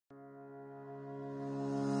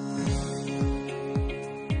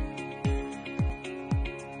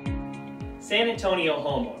San Antonio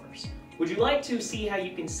homeowners. Would you like to see how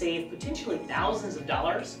you can save potentially thousands of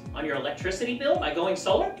dollars on your electricity bill by going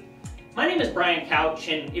solar? My name is Brian Couch,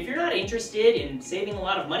 and if you're not interested in saving a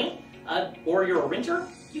lot of money, or you're a renter,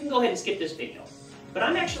 you can go ahead and skip this video. But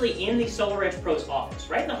I'm actually in the SolarEdge Pro's office,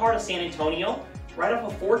 right in the heart of San Antonio, right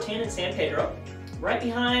off of 410 in San Pedro, right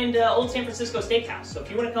behind Old San Francisco Steakhouse. So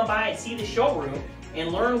if you want to come by and see the showroom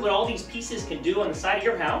and learn what all these pieces can do on the side of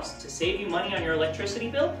your house to save you money on your electricity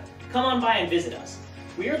bill, come on by and visit us.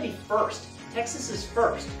 We are the first, Texas's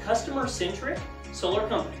first, customer-centric solar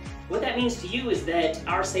company. What that means to you is that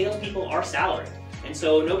our salespeople are salaried, and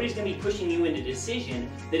so nobody's going to be pushing you into a decision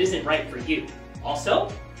that isn't right for you.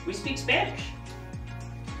 Also, we speak Spanish.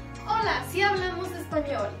 Hola, sí hablamos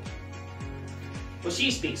español. Well, she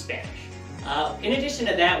speaks Spanish. In addition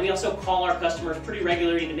to that, we also call our customers pretty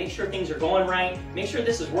regularly to make sure things are going right, make sure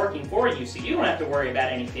this is working for you so you don't have to worry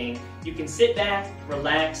about anything. You can sit back,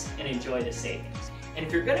 relax, and enjoy the savings. And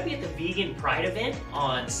if you're going to be at the Vegan Pride event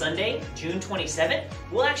on Sunday, June 27th,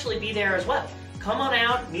 we'll actually be there as well. Come on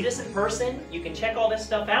out, meet us in person, you can check all this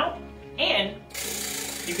stuff out, and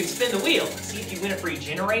you can spin the wheel and see if you win a free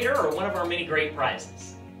generator or one of our many great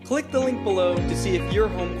prizes. Click the link below to see if your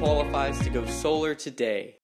home qualifies to go solar today.